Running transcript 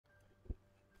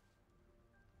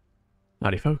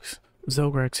Howdy folks,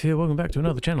 Zelgrax here, welcome back to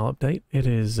another channel update. It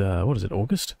is, what is it,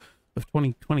 August of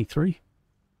 2023?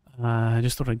 I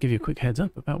just thought I'd give you a quick heads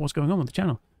up about what's going on with the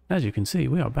channel. As you can see,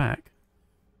 we are back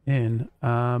in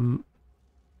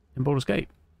Baldur's Gate.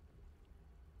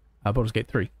 Baldur's Gate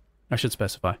 3, I should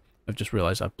specify. I've just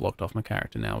realized I've blocked off my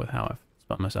character now with how I've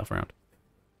spun myself around.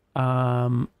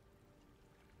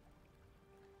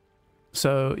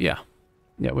 So, yeah,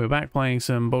 we're back playing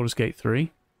some Baldur's Gate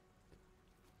 3.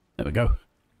 There we go.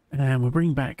 And we're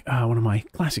bringing back one of my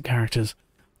classic characters,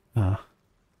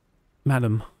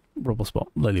 Madam Rubblespot,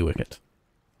 Lilywicket.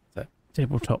 It's a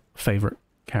tabletop favourite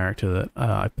character that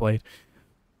I've played.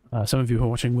 Some of you who are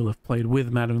watching will have played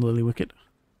with Madam Lilywicket.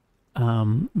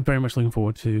 Very much looking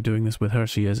forward to doing this with her.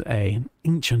 She is an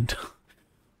ancient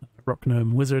rock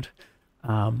gnome wizard.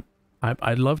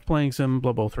 I loved playing some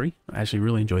Blood Bowl 3. I actually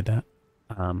really enjoyed that.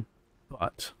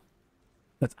 But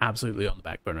that's absolutely on the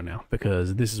back burner now,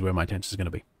 because this is where my attention is going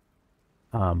to be.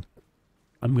 I'm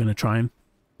going to try and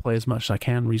play as much as I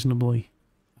can reasonably.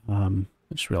 I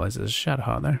just realized there's a shadow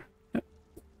heart there. Yep.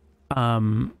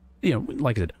 You know,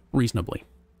 like I said, reasonably.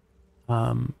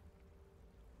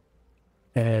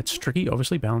 It's tricky,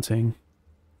 obviously, balancing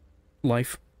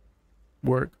life,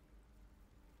 work,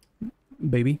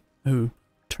 baby, who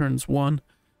turns 1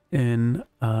 in,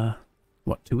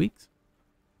 what, 2 weeks?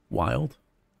 Wild.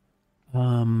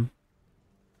 And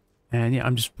yeah,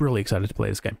 I'm just really excited to play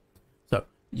this game. So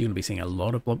you're gonna be seeing a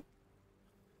lot of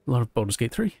Baldur's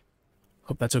Gate 3.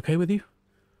 Hope that's okay with you.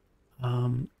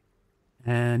 And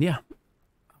yeah,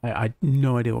 I have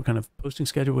no idea what kind of posting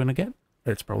schedule we're gonna get.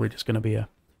 It's probably just gonna be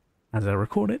as I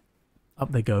record it,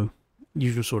 up they go,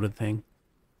 usual sort of thing.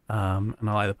 And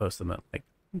I'll either post them at like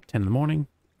 10 in the morning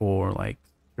or like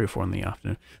 3 or 4 in the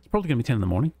afternoon. It's probably gonna be 10 in the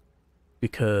morning,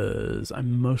 because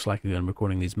I'm most likely going to be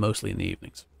recording these mostly in the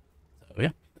evenings. So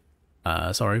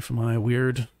yeah, sorry for my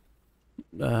weird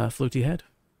floaty head.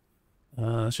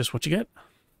 That's just what you get.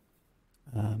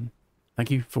 Thank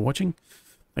you for watching.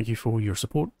 Thank you for your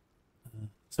support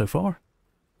so far.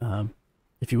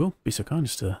 If you will, be so kind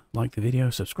as to like the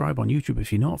video, subscribe on YouTube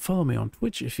if you're not, follow me on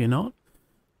Twitch if you're not.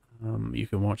 You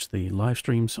can watch the live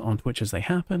streams on Twitch as they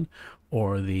happen,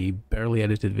 or the barely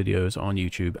edited videos on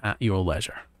YouTube at your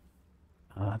leisure.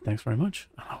 Thanks very much.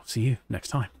 I'll see you next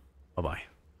time. Bye-bye.